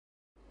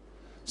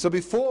So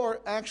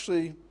before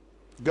actually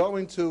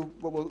going to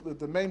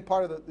the main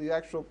part of the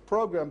actual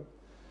program,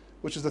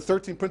 which is the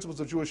 13 principles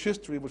of Jewish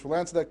history, which will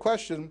answer that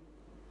question,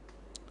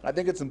 I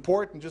think it's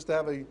important just to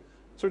have a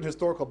certain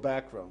historical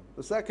background.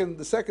 The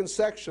second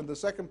section, the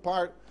second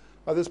part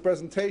of this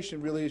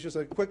presentation really is just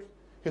a quick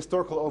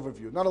historical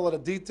overview. Not a lot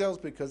of details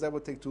because that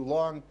would take too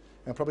long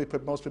and probably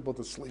put most people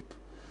to sleep.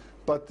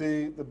 But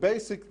the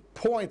basic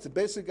points, the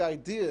basic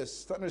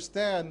ideas to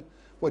understand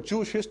what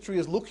Jewish history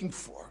is looking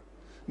for.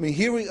 I mean,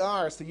 here we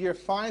are, it's the year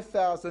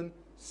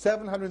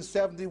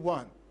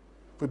 5,771.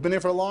 We've been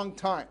here for a long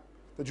time.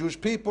 The Jewish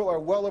people are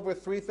well over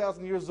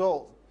 3,000 years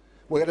old.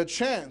 We had a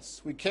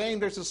chance. We came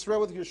to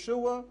Israel with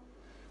Yeshua.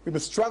 We've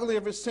been struggling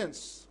ever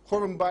since.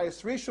 Churban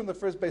Bayis Rishon, the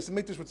first Beis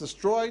Hamikdash, was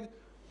destroyed,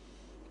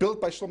 built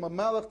by Shlomo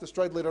Melech,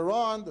 destroyed later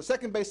on. The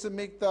second Beis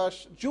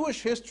Hamikdash.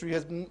 Jewish history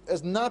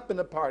has not been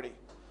a party.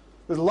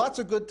 There's lots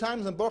of good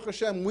times, and Baruch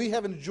Hashem, we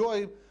have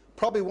enjoyed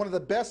probably one of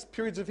the best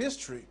periods of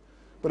history.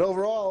 But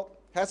overall,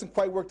 hasn't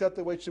quite worked out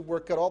the way it should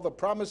work out. All the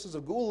promises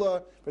of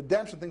Geulah,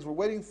 redemption, things we're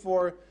waiting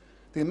for,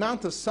 the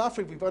amount of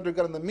suffering we've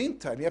undergone in the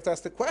meantime. You have to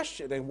ask the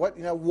question, and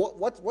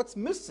what's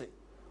missing?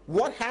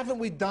 What haven't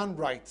we done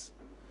right?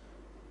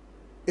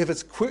 If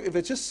it's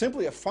just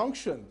simply a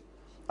function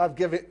of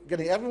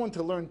getting everyone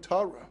to learn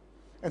Torah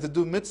and to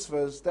do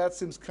mitzvahs, that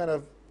seems kind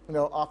of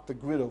off the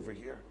grid over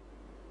here.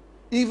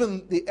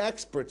 Even the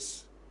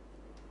experts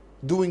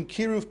doing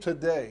kiruv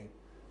today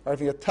are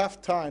having a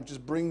tough time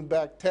just bringing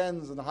back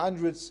tens and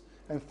hundreds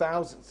and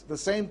thousands. At the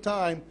same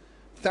time,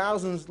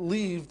 thousands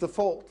leave the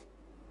fold,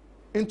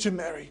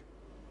 intermarry.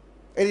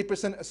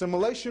 80%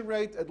 assimilation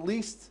rate, at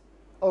least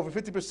over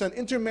 50%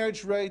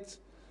 intermarriage rate.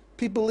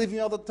 People leaving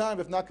all the time,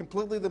 if not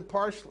completely, then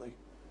partially.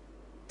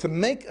 To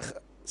make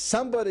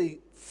somebody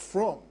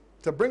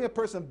to bring a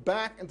person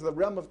back into the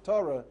realm of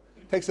Torah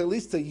takes at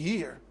least a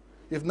year,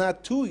 if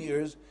not 2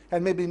 years,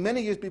 and maybe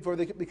many years before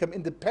they become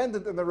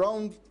independent in their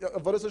own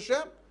avodas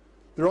Hashem,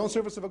 their own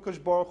service of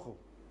HaKadosh Baruch Hu.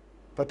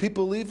 But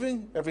people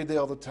leaving every day,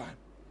 all the time.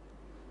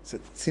 So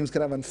it seems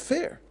kind of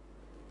unfair.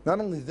 Not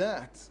only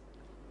that,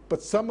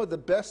 but some of the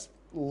best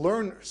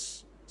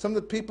learners, some of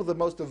the people the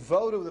most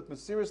devoted with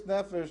Mesiras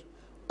Nefesh,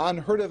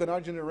 unheard of in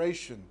our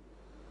generation,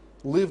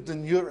 lived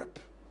in Europe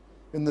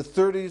in the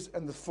 30s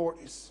and the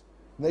 40s.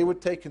 And they were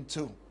taken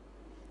too.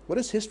 What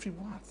does history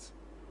want?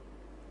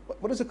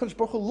 What is the HaKadosh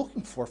Baruch Hu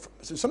looking for from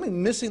us? Is there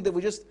something missing that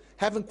we just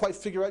haven't quite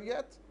figured out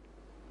yet?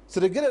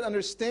 So to get an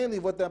understanding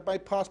of what that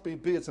might possibly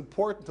be, it's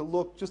important to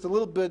look just a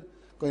little bit,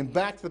 going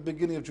back to the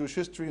beginning of Jewish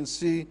history and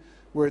see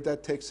where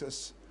that takes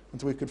us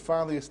until we could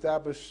finally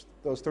establish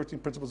those 13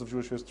 principles of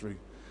Jewish history.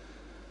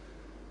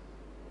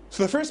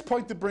 So the first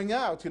point to bring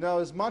out,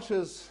 as much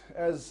as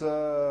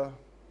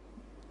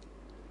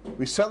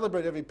we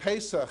celebrate every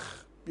Pesach,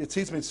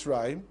 Yetzias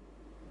Mitzrayim,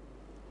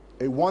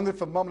 a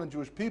wonderful moment in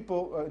Jewish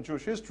people, in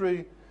Jewish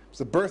history. It's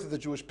the birth of the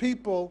Jewish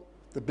people,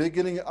 the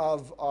beginning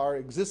of our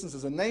existence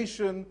as a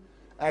nation.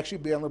 Actually,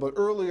 began a little bit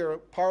earlier.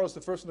 Paro is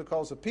the first one to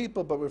call us a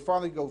people, but we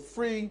finally go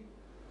free.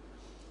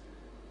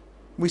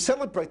 We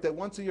celebrate that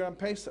once a year on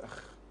Pesach.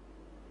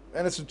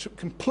 And it's a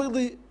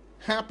completely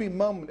happy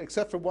moment,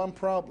 except for one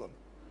problem.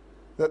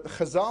 That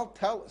Chazal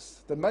tell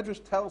us, the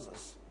Medrash tells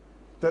us,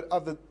 that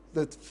of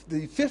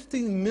the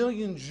 15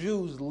 million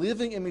Jews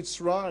living in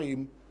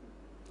Mitzrayim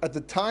at the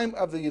time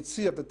of the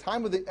Yetziah, at the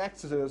time of the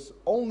Exodus,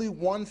 only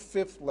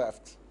 1/5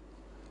 left.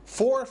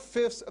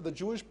 4/5 of the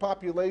Jewish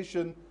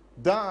population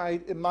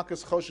died in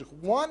Makas Choshech.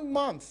 1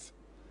 month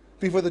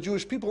before the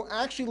Jewish people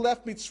actually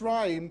left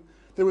Mitzrayim,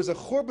 there was a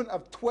churban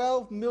of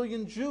 12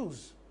 million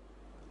Jews.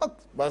 It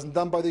wasn't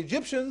done by the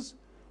Egyptians,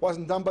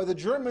 wasn't done by the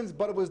Germans,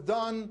 but it was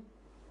done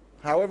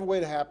however way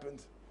it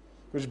happened.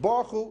 Which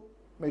Baruch Hu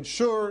made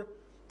sure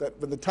that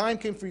when the time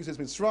came for Yetzias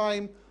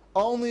Mitzrayim,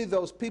 only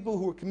those people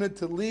who were committed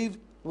to leave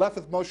left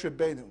with Moshe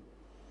Rabbeinu.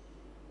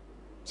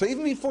 So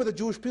even before the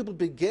Jewish people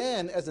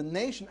began as a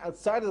nation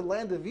outside of the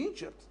land of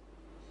Egypt,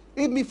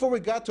 even before we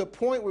got to a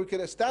point where we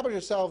could establish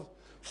ourselves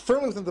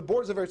firmly within the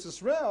borders of Eretz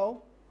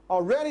Israel,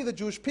 already the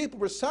Jewish people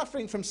were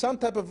suffering from some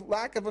type of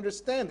lack of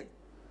understanding,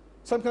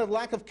 some kind of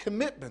lack of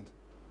commitment.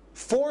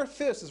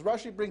 4/5, as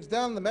Rashi brings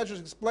down, the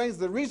Medrash explains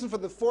the reason for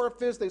the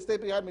 4/5 they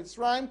stayed behind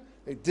Mitzrayim,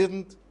 they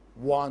didn't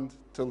want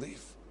to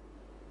leave.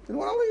 Didn't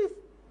want to leave.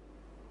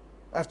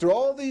 After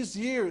all these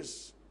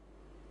years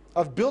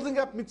of building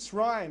up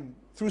Mitzrayim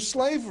through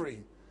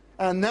slavery,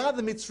 and now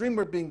the Mitzrayim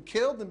were being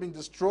killed and being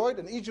destroyed,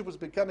 and Egypt was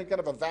becoming kind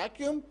of a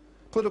vacuum,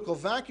 political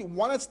vacuum,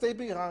 why not stay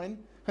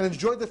behind and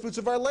enjoy the fruits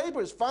of our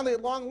labors? Finally,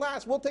 at long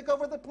last, we'll take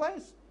over the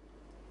place.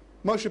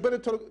 Moshe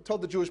Rabbeinu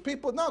told the Jewish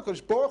people, no, because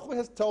Baruch Hu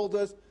has told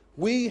us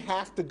we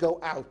have to go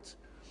out.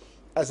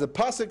 As the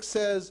Pasuk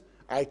says,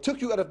 I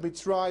took you out of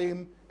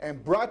Mitzrayim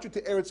and brought you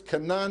to Eretz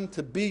Canaan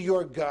to be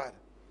your God.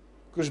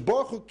 Because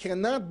Baruch Hu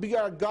cannot be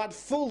our God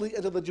fully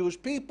until the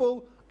Jewish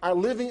people are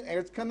living in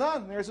Eretz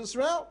Canaan, in Eretz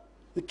Israel.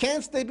 You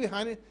can't stay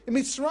behind it in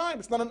Mitzrayim.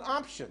 It's not an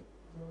option.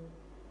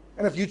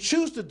 And if you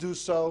choose to do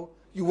so,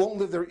 you won't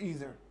live there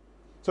either.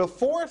 So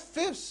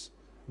 4/5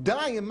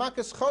 dying in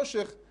Makas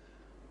Choshech,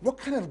 what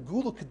kind of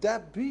Geulah could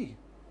that be?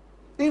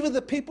 Even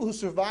the people who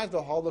survived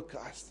the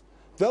Holocaust,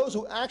 those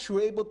who actually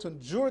were able to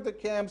endure the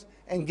camps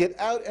and get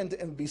out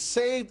and be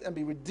saved and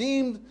be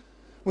redeemed,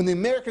 when the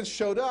Americans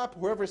showed up,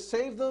 whoever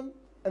saved them,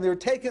 and they were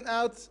taken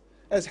out,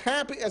 as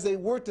happy as they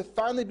were to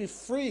finally be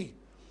free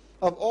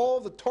of all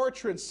the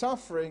torture and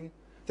suffering,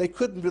 they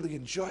couldn't really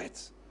enjoy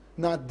it.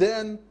 Not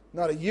then,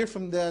 not a year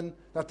from then,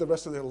 not the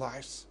rest of their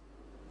lives.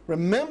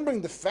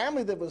 Remembering the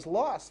family that was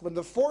lost, when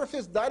the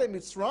four-fifths died in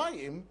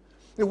Mitzrayim,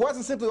 it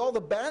wasn't simply all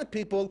the bad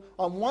people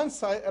on one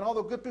side and all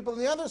the good people on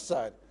the other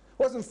side.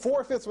 It wasn't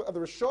four-fifths of the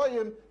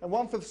Rishoyim and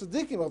one-fifth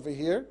Tzaddikim over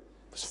here.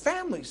 It was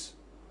families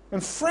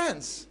and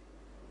friends.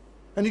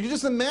 And you can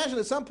just imagine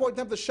at some point in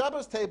time the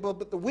Shabbos table,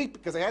 but the week,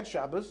 because they had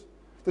Shabbos,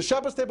 the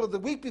Shabbos table the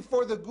week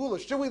before the Geulah.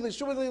 Should we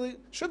leave?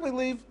 Should we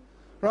leave?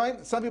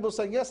 Right? Some people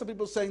saying yes, some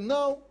people saying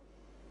no.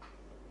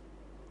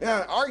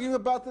 Yeah, arguing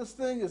about this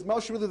thing. Is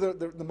Moshe really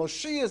the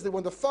Moshe? Is the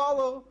one to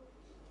follow?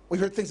 We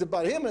heard things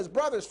about him and his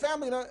brother, his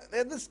family, and they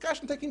had a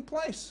discussion taking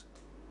place.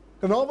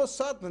 And all of a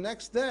sudden, the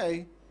next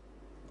day,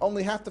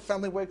 only half the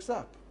family wakes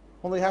up.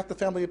 Only half the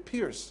family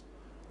appears.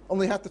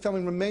 Only half the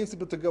family remains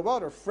able to go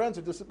out, or friends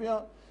are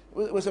disappearing.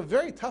 It was a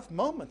very tough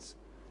moment.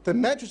 The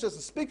Medrash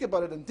doesn't speak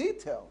about it in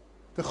detail.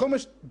 The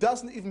Chumash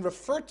doesn't even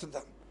refer to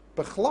them.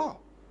 B'chlal.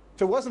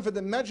 If it wasn't for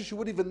the Medrash, you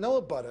wouldn't even know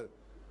about it.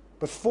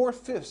 But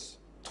 4/5,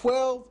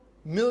 12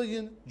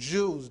 million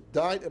Jews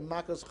died in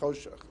Makas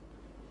Choshech.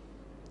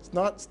 It's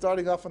not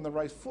starting off on the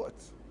right foot.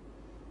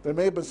 There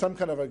may have been some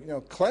kind of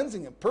a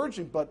cleansing and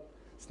purging, but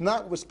it's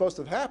not what was supposed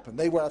to have happened.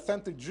 They were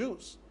authentic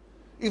Jews.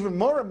 Even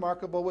more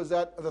remarkable was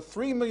that of the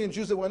 3 million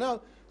Jews that went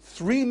out,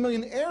 3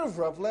 million Erev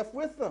Rav left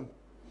with them.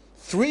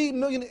 3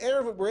 million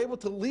Erev were able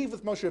to leave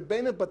with Moshe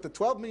Rabbeinu, but the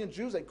 12 million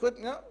Jews, they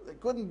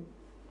couldn't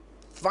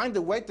find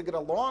a way to get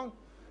along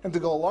and to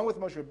go along with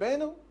Moshe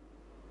Rabbeinu.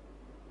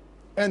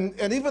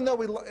 And even though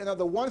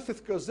the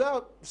 1/5 goes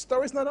out, the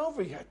story's not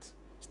over yet.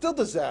 Still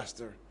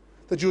disaster.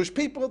 The Jewish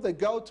people, they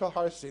go to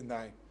Har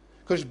Sinai.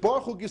 Because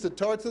Baruch Hu gives the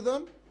Torah to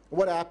them.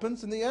 What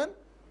happens in the end?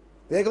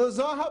 The Egel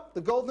Zahab, the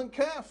golden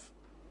calf.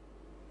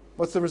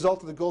 What's the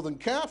result of the golden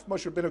calf?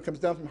 Moshe Rabbeinu comes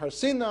down from Har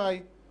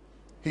Sinai.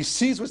 He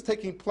sees what's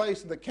taking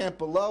place in the camp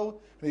below,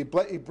 and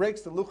he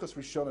breaks the Luchas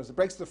Rishonos. He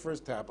breaks the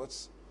first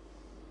tablets.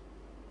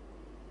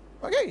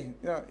 Okay,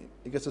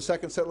 he gets a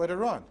second set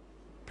later on.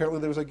 Apparently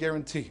there was a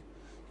guarantee.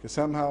 You could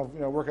somehow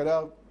work it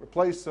out,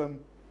 replace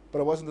them, but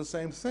it wasn't the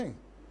same thing.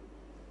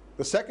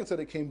 The second set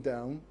he came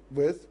down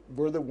with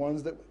were the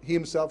ones that he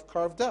himself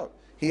carved out.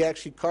 He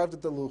actually carved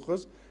at the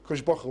Luchas.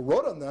 Kodesh Baruch Hu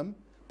wrote on them,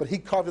 but he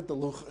carved at the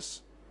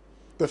Luchas.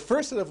 The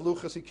first set of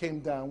Luchas he came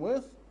down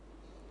with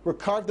were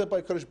carved up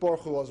by Kodesh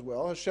Baruch Hu as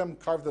well. Hashem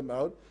carved them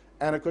out,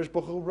 and Kodesh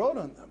Baruch Hu wrote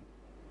on them.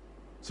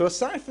 So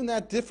aside from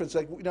that difference,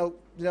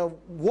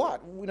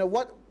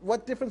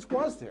 what difference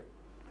was there?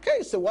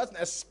 Okay, so it wasn't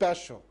as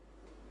special.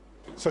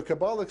 So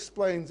Kabbalah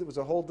explains it was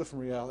a whole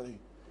different reality.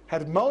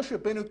 Had Moshe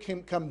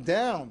Rabbeinu come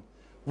down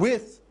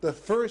with the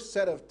first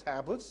set of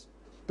tablets,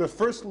 the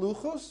first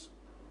luchos,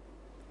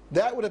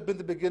 that would have been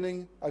the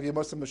beginning of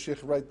Yemos HaMashiach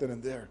right then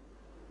and there.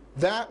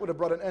 That would have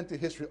brought an end to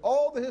history.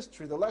 All the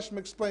history, the Leshem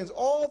explains,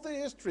 all the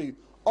history,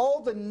 all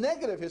the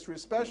negative history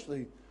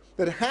especially,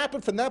 that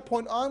happened from that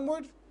point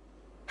onward,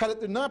 had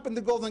it not been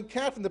the golden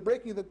calf and the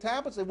breaking of the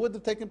tablets, it wouldn't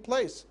have taken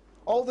place.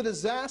 All the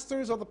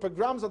disasters, all the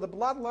pogroms, all the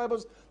blood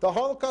libels, the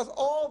Holocaust,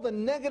 all the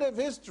negative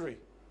history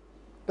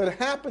that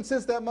happened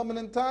since that moment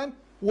in time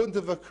wouldn't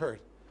have occurred.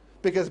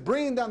 Because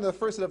bringing down the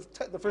first set of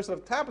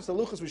tablets, the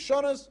Luchas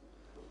Rishonos,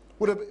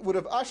 would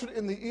have ushered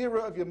in the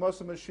era of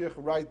Yemos HaMashiach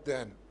right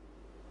then.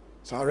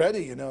 So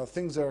already,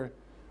 things are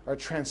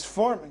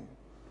transforming.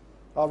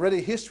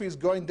 Already history is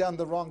going down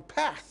the wrong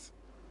path.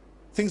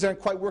 Things aren't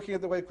quite working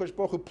out the way Kodesh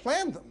Baruch Hu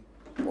planned them,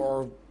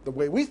 or the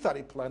way we thought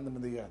he planned them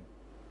in the end.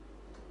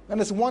 And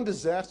it's one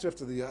disaster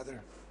after the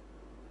other.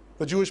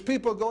 The Jewish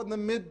people go in the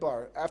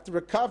Midbar. After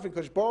recovering,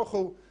 Kodesh Baruch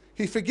Hu,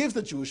 he forgives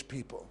the Jewish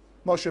people.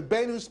 Moshe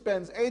Rabbeinu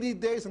spends 80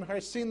 days in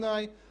Har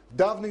Sinai,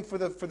 davening for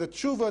the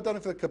tshuva,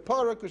 davening for the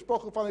kapara. Kodesh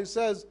Baruch Hu finally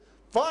says,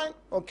 fine,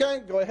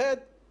 okay, go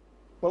ahead.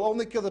 We'll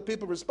only kill the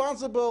people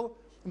responsible,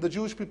 and the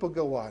Jewish people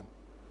go on.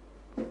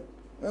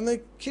 And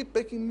they keep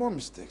making more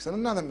mistakes, and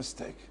another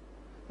mistake.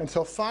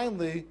 Until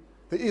finally,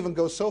 they even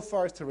go so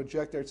far as to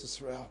reject Eretz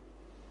Yisrael.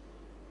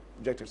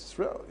 Reject Eretz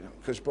Yisrael.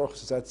 Kodesh Baruch Hu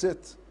says, that's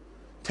it.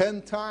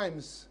 10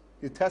 times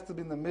you tested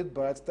me in the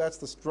midbar, that's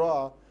the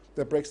straw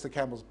that breaks the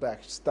camel's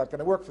back. It's not going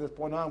to work from this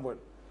point onward.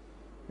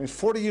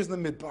 40 years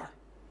in the midbar.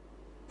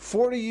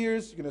 40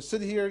 years, you're going to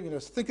sit here, you're going to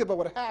think about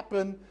what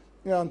happened,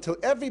 until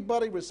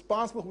everybody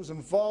responsible who's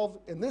involved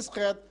in this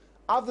chet,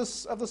 of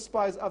the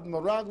spies, of the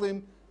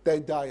Meraglim, they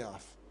die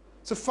off.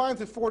 So fine,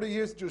 for 40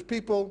 years, the Jewish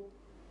people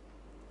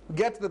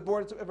get to the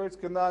borders of Eretz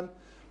Canaan,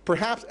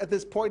 perhaps at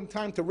this point in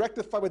time to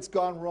rectify what's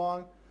gone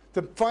wrong,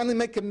 to finally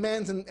make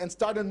amends and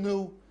start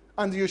anew.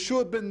 Under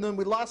Yeshua ben Nun,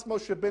 we lost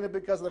Moshe Rabbeinu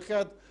because of the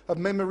chet of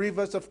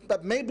Memoriva, so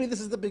that maybe this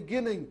is the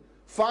beginning.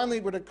 Finally,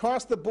 we're going to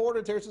cross the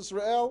border to Eretz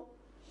Yisrael,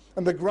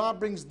 and the Gra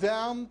brings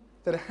down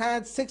that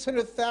had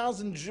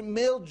 600,000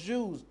 male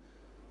Jews,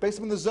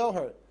 based on the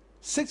Zohar,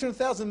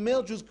 600,000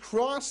 male Jews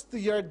crossed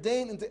the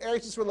Yarden into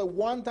Eretz Yisrael at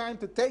one time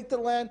to take the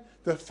land,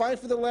 to fight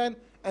for the land,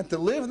 and to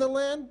live in the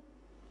land.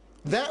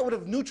 That would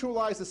have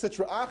neutralized the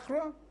Sitra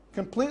Achra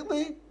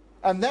completely,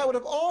 and that would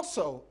have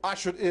also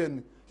ushered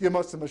in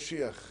Yemos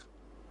HaMashiach.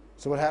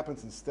 So what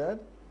happens instead?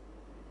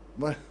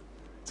 Well,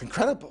 it's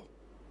incredible.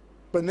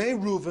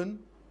 B'nai Reuven,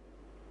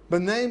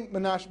 B'nai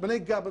Menashe,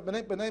 B'nai Gad,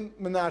 B'nai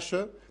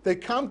Menashe, they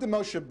come to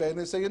Moshe Rabbeinu and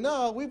they say,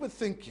 we were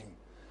thinking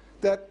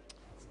that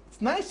it's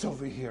nice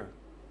over here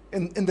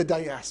in the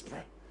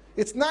diaspora.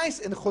 It's nice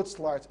in Chutz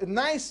La'aretz. It's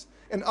nice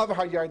in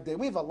Avar HaYarden.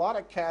 We have a lot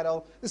of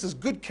cattle. This is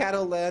good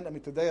cattle land. I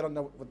mean, today I don't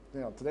know,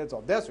 today it's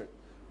all desert,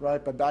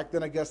 right? But back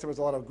then I guess there was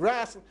a lot of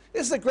grass.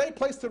 This is a great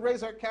place to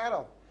raise our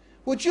cattle.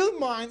 Would you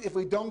mind if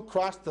we don't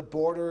cross the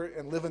border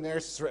and live in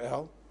Eretz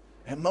Yisrael?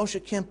 And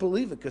Moshe can't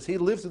believe it because he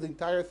lives through the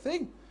entire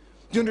thing.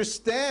 Do you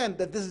understand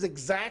that this is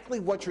exactly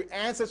what your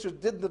ancestors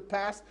did in the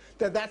past?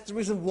 That's the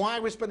reason why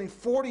we're spending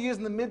 40 years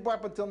in the Midbar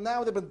up until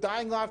now. They've been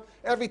dying off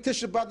every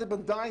Tisha B'Av. They've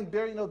been dying,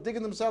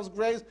 digging themselves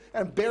graves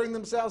and burying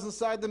themselves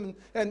inside them.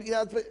 And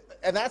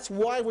that's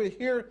why we're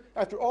here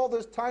after all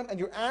this time. And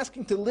you're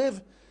asking to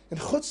live in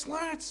Chutz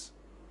La'aretz.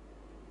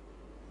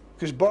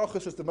 Because Baruch Hu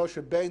says to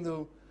Moshe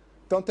Rabbeinu,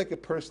 don't take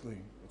it personally.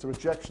 It's a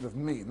rejection of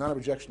me, not a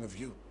rejection of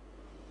you.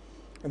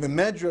 And the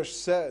Medrash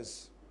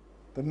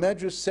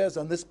says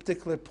on this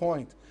particular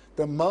point,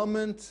 the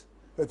moment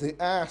that they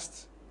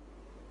asked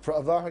for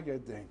Avar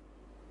HaYarden,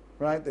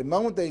 right? The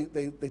moment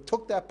they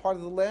took that part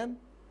of the land,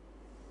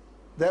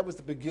 that was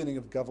the beginning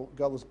of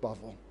Galus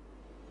Bavel.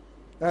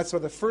 That's why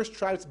the first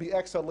tribes to be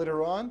exiled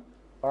later on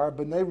are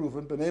B'nai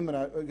Reuven,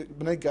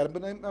 B'nai Gad, and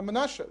B'nai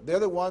Menashe. They're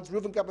the ones,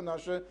 Reuven, Gad,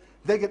 Menashe,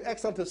 they get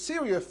exiled to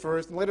Syria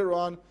first, and later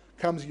on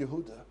comes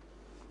Yehuda.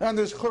 And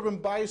there's Churban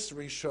Bayis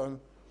Rishon,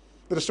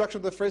 the destruction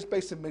of the first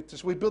base in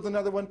Mikdash. We build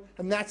another one,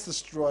 and that's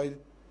destroyed.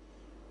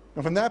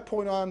 And from that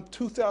point on,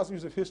 2,000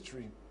 years of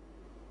history.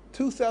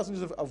 2,000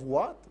 years of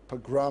what?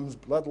 Pogroms,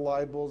 blood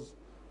libels,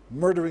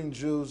 murdering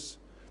Jews.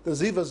 The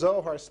Ziva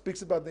Zohar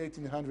speaks about the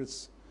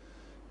 1800s.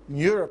 In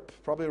Europe,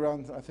 probably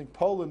around, I think,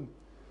 Poland,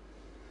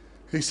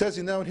 he says,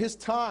 in his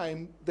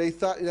time, they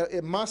thought,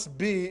 it must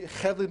be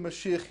Chevli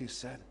Mashiach, he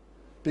said.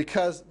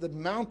 Because the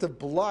amount of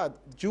blood,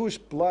 Jewish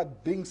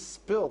blood being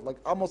spilled, like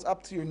almost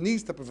up to your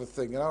knees type of a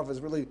thing. I don't know if it's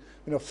really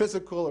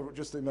physical or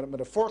just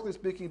metaphorically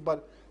speaking,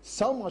 but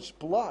so much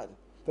blood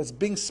that's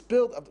being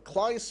spilled of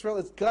Klal Yisrael,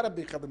 it's got to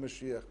be Chad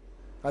Mashiach.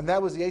 And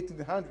that was the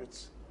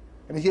 1800s.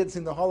 And he hadn't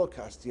seen the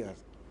Holocaust yet.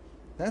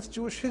 That's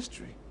Jewish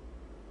history.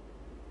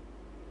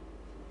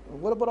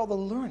 What about all the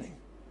learning?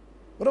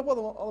 What about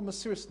all the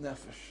Mesiras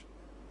Nefesh?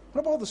 What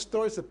about all the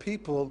stories of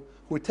people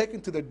who were taken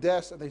to their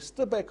deaths and they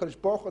stood by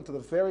HaKadosh Baruch Hu until the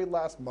very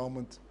last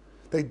moment?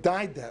 They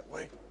died that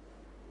way.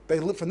 They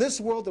lived from this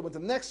world, they went to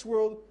the next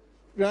world,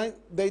 right?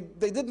 They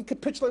didn't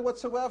capitulate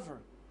whatsoever.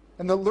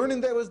 And the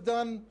learning that was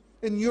done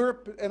in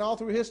Europe and all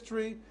through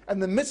history,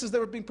 and the misses that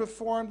were being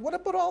performed, what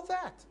about all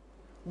that?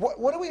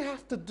 What do we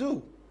have to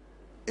do?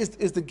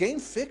 Is the game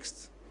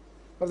fixed?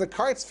 Are the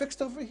cards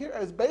fixed over here?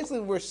 It's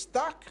basically we're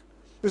stuck.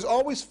 There's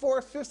always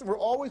 4/5, and we're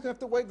always going to have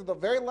to wait to the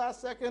very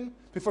last second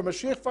before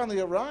Mashiach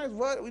finally arrives.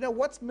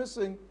 What's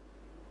missing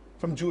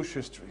from Jewish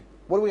history?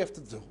 What do we have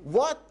to do?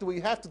 What do we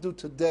have to do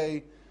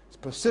today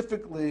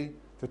specifically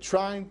to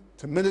try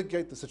to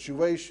mitigate the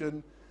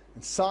situation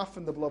and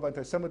soften the blow of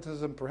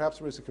anti-Semitism,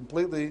 perhaps erase it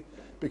completely?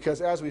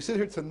 Because as we sit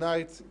here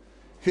tonight,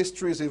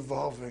 history is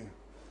evolving.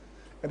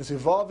 And it's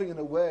evolving in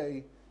a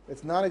way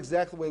that's not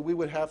exactly the way we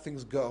would have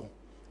things go.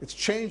 It's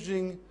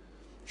changing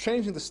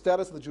the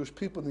status of the Jewish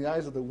people in the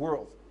eyes of the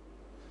world.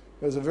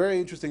 There's a very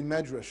interesting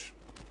medrash,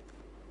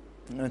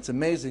 and it's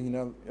amazing,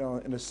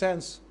 in a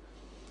sense,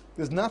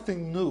 there's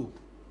nothing new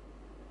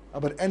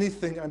about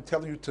anything I'm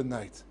telling you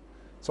tonight.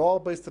 It's all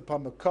based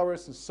upon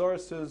Makaris and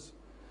sources.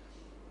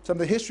 Some of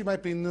the history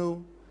might be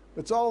new,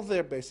 but it's all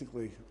there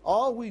basically.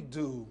 All we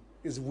do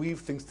is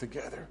weave things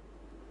together.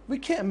 We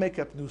can't make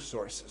up new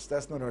sources.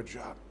 That's not our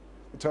job.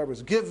 The Torah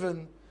was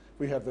given.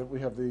 We have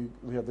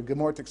the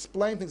Gemara to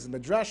explain things in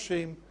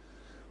Midrashim.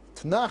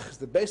 Tanakh is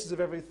the basis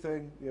of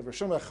everything. You have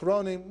Rishon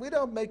Achronim. We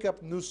don't make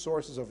up new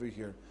sources over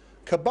here.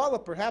 Kabbalah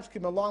perhaps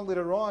came along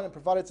later on and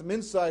provided some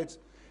insights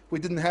we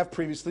didn't have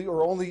previously,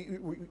 or only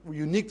were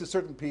unique to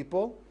certain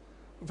people.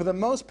 For the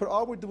most part,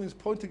 all we're doing is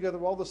putting together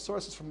all the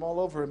sources from all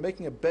over and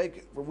making a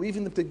bag. We're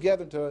weaving them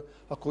together into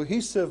a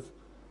cohesive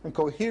and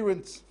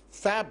coherent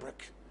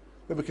fabric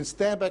that we can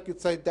stand back and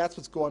say, that's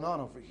what's going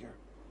on over here.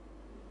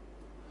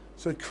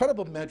 It's an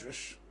incredible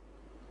medrash.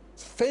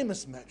 It's a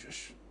famous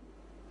medrash.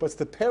 But it's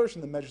the parish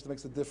in the medrash that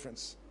makes the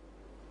difference.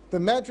 The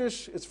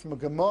medrash is from a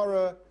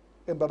Gemara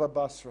in Baba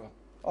Basra.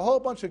 A whole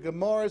bunch of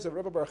Gemaras of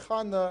Rebbe Bar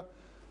Chana,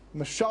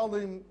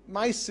 Mashalim,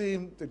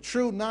 Maisim, they're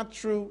true, not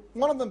true.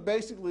 One of them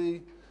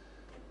basically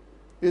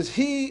is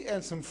he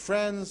and some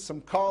friends,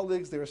 some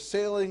colleagues, they are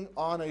sailing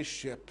on a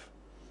ship.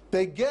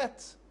 They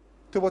get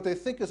to what they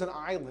think is an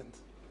island.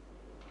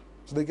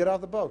 So they get out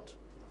of the boat.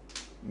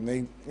 And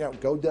they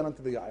go down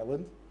onto the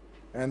island.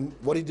 And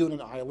what do you do in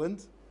an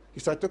island?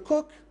 You start to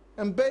cook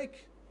and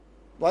bake.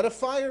 light a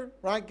fire,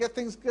 right? Get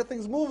things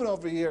moving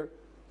over here.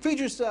 Feed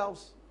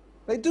yourselves.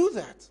 They do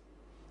that.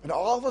 And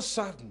all of a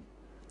sudden,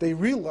 they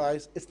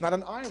realize it's not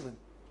an island.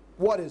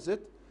 What is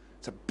it?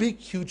 It's a big,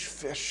 huge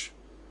fish.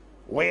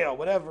 Whale,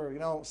 whatever,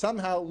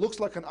 somehow looks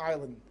like an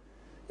island.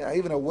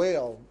 Even a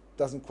whale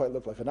doesn't quite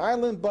look like an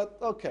island, but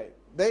okay.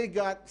 They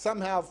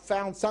somehow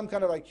found some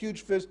kind of like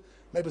huge fish.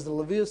 Maybe it's the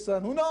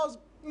Leviathan, who knows?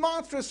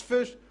 Monstrous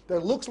fish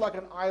that looks like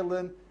an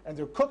island, and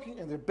they're cooking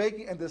and they're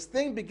baking, and this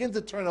thing begins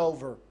to turn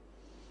over.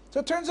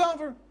 So it turns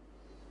over,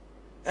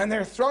 and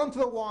they're thrown to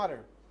the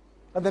water.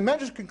 And the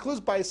Medrash concludes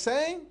by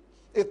saying,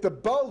 if the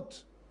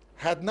boat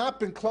had not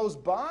been close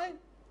by,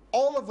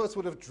 all of us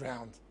would have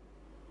drowned.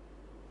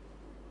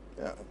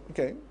 Yeah,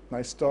 okay,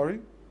 nice story.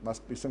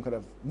 Must be some kind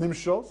of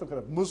nimshol, some kind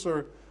of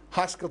musar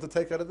haskell to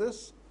take out of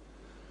this.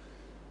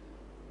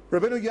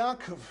 Rabbeinu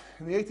Yaakov,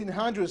 in the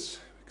 1800s,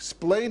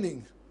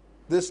 explaining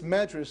this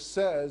Medrash,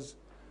 says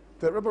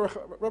that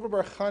Rabbi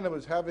Bar Chana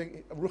was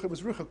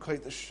Rucha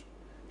Kodesh.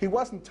 He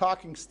wasn't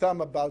talking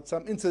stam about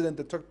some incident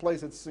that took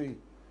place at sea.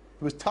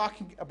 He was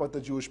talking about the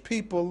Jewish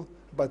people,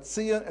 about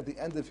Zion at the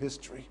end of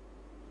history,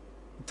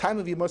 the time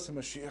of Yemos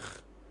HaMashiach.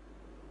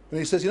 And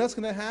he says, what's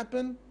going to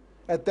happen?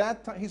 At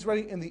that time, he's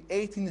writing in the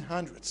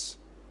 1800s.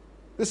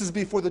 This is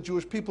before the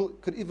Jewish people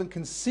could even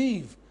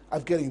conceive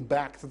of getting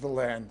back to the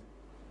land,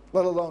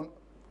 let alone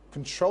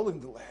controlling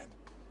the land.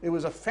 It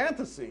was a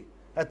fantasy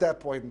at that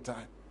point in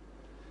time.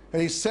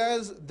 And he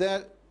says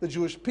that the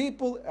Jewish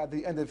people, at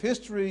the end of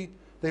history,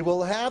 they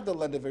will have the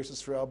land of Eretz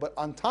Yisrael, but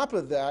on top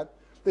of that,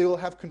 they will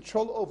have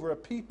control over a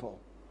people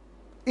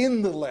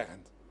in the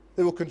land.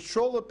 They will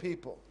control a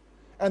people.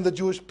 And the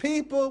Jewish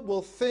people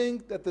will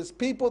think that this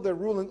people they're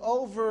ruling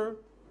over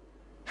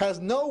has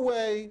no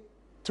way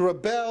to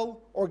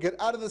rebel or get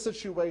out of the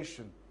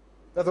situation,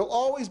 that they'll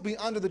always be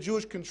under the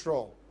Jewish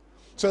control.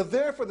 So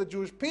therefore the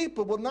Jewish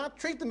people will not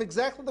treat them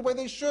exactly the way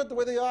they should, the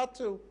way they ought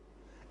to.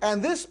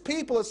 And this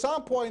people at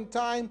some point in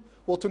time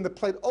will turn the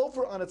plate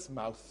over on its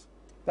mouth.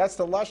 That's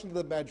the lashon of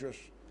the Medrash,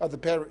 of the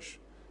parish.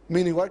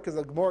 Meaning what? Because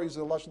the Gemara uses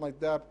a lashon like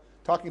that,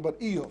 talking about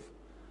Iyov.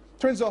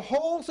 Turns the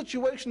whole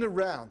situation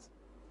around.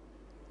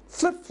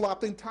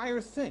 Flip-flop the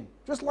entire thing,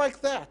 just like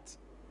that.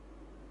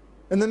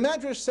 And the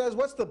Medrash says,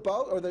 what's the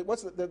boat? Or the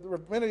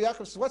Rabbeinu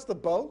Yaakov says, what's the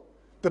boat?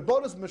 The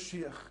boat is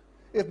Mashiach.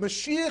 If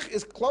Mashiach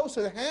is close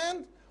at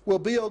hand, we'll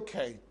be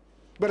okay.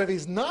 But if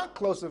he's not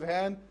close at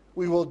hand,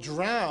 we will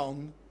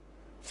drown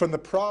from the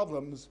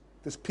problems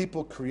this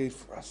people create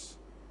for us.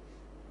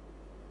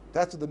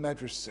 That's what the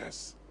Medrash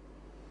says.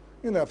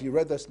 If you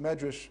read this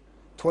Medrash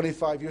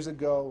 25 years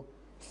ago,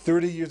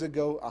 30 years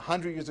ago,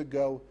 100 years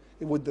ago,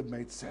 it wouldn't have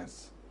made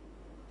sense.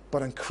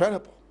 But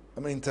incredible.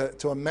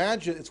 To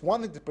imagine, it's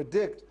one thing to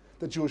predict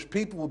the Jewish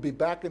people will be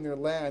back in their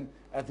land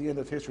at the end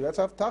of history. That's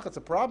Avtach, it's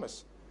a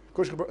promise.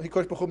 Kodesh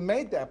Baruch Hu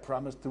made that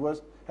promise to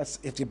us.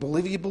 If you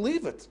believe it, you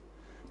believe it.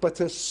 But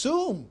to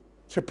assume,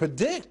 to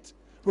predict,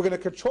 we're going to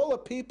control a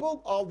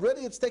people,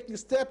 already it's taking a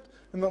step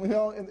in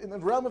the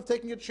realm of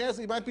taking a chance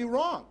that you might be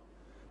wrong.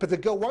 But to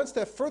go one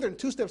step further and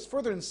two steps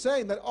further and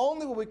saying not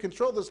only will we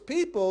control this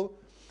people,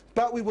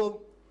 but we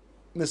will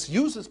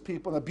misuse these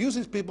people and abuse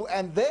these people,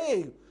 and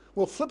they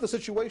will flip the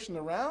situation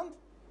around.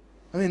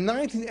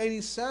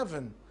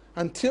 1987,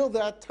 until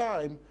that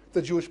time,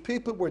 the Jewish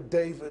people were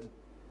David.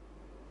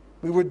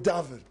 We were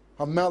David,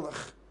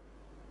 HaMelech.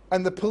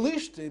 And the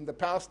Pelishtim, the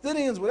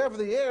Palestinians, whatever,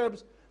 the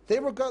Arabs, they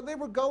were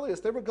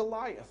Goliath, they were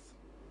Goliath.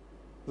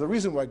 The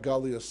reason why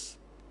Goliath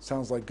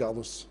sounds like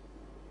Galus.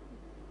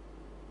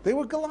 They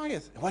were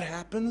Goliath. What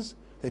happens?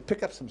 They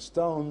pick up some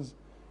stones,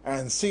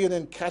 and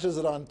CNN catches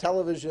it on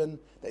television.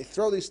 They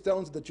throw these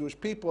stones at the Jewish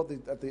people,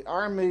 at the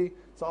army.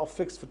 It's all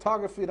fixed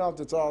photography,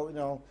 it's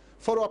all,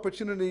 photo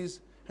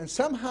opportunities. And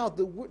somehow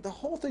the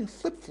whole thing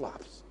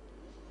flip-flops.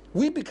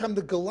 We become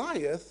the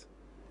Goliath,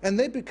 and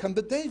they become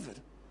the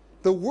David.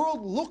 The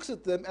world looks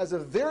at them as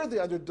if they're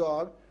the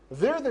underdog,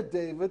 they're the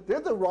David,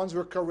 they're the ones who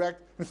are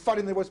correct in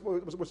fighting they're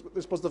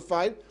supposed to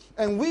fight,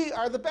 and we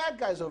are the bad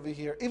guys over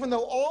here, even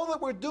though all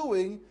that we're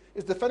doing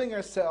is defending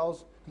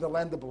ourselves in the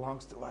land that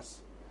belongs to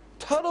us.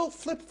 Total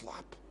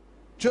flip-flop,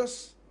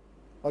 just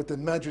like the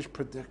Medrash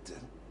predicted.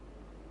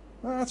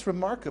 Well, that's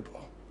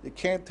remarkable. You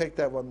can't take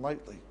that one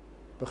lightly.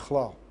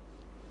 B'chlal.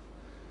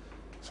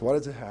 So what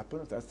does it happen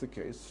if that's the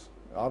case?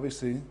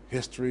 Obviously,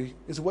 history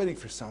is waiting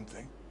for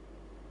something.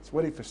 It's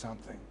waiting for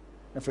something.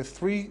 And for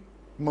 3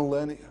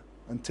 millennia,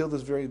 until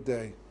this very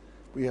day,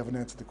 we haven't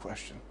answered the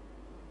question.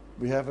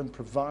 We haven't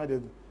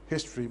provided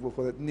history with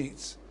what it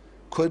needs.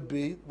 Could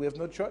be, we have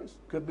no choice.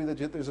 Could be that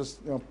there's this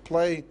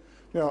play,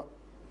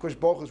 Kodesh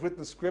Baruch Hu's written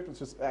the script, it's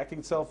just acting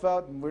itself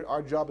out, and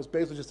our job is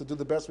basically just to do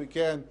the best we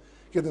can,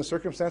 given the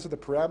circumstances, the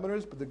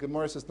parameters, but the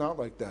Gemara says not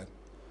like that.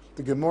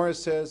 The Gemara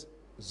says,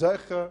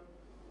 Zecha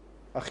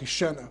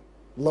achishena,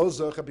 lo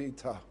zecha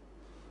bi'ita.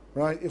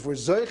 Right? If we're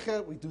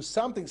zeicha, we do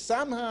something,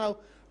 somehow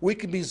we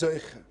can be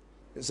zeicha.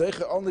 Is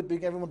zeicha only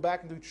bring everyone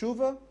back into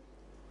tshuva?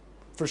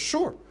 For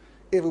sure.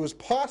 If it was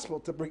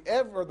possible to bring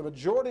the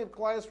majority of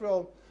Klal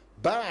Yisrael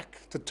back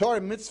to Torah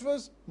and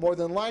mitzvahs, more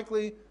than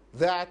likely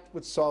that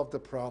would solve the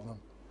problem.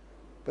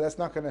 but that's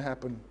not going to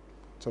happen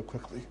so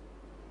quickly.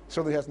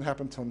 Certainly hasn't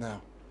happened till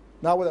now.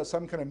 Not without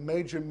some kind of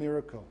major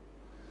miracle.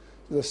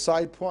 There's a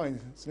side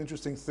point. It's an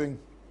interesting thing.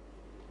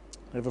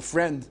 I have a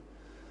friend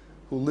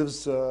who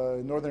lives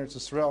in northern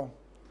Israel.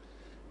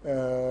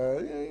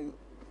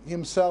 He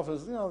himself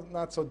is,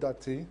 not so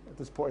dati at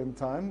this point in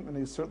time, and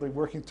he's certainly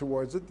working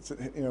towards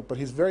it. But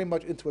he's very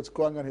much into what's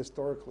going on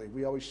historically.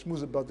 We always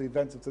schmooze about the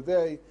events of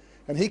today,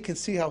 and he can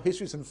see how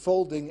history is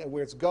unfolding and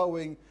where it's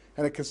going,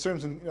 and it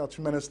concerns him,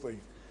 tremendously.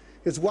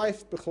 His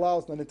wife,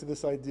 Bechlal, is not into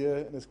this idea,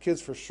 and his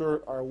kids, for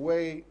sure,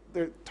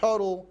 they're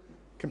total,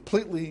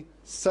 completely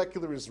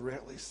secular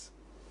Israelis,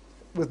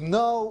 with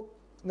no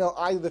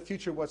eye to the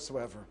future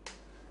whatsoever.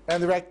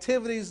 And their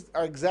activities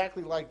are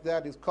exactly like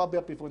that. He's called me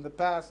up before in the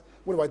past.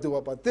 What do I do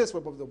about this?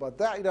 What do I do about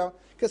that?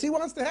 Because he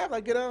wants to have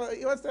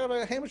he wants to have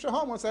a Hamish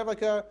home. Wants to have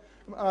like a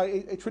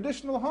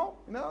traditional home.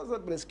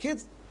 But his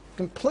kids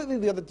completely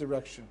the other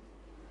direction.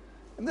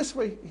 And this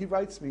way he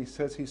writes me.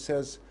 He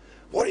says,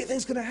 what do you think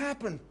is going to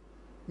happen?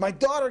 My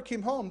daughter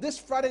came home this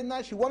Friday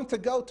night. She wanted to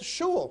go to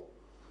shul.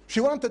 She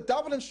wanted to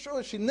daven in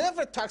shul. She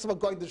never talks about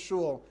going to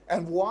shul.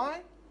 And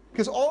why?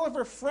 Because all of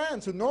her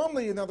friends who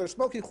normally, they're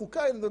smoking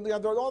hookah and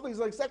they're all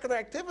these secular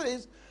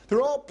activities,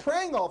 they're all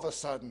praying all of a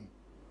sudden.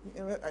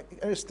 I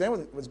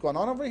understand what's going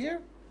on over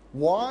here?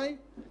 Why?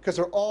 Because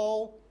they're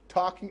all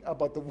talking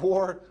about the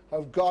war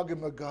of Gog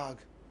and Magog.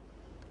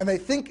 And they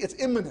think it's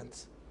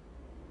imminent.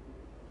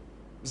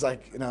 It's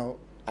like,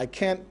 I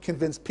can't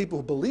convince people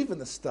who believe in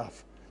this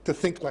stuff to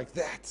think like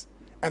that.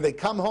 And they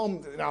come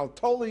home,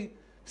 totally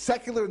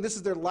secular, and this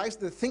is their life.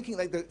 They're thinking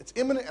like it's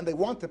imminent and they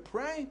want to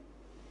pray.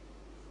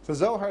 So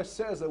Zohar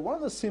says that one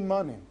of the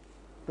simanim,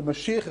 the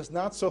Mashiach is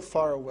not so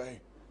far away,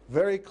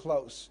 very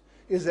close,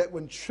 is that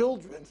when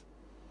children,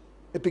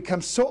 it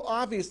becomes so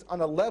obvious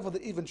on a level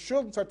that even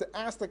children start to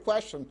ask the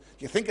question, do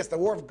you think it's the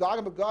war of Gog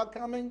and Magog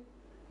coming?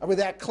 Are we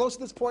that close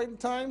at this point in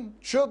time?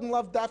 Children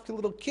love dafka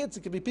little kids.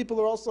 It could be people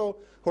who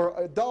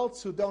are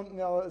adults who don't,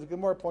 as the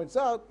Gemara points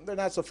out, they're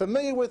not so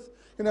familiar with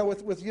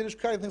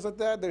Yiddishkeit and things like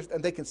that.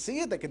 And they can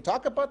see it, they can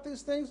talk about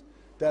these things.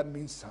 That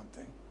means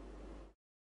something.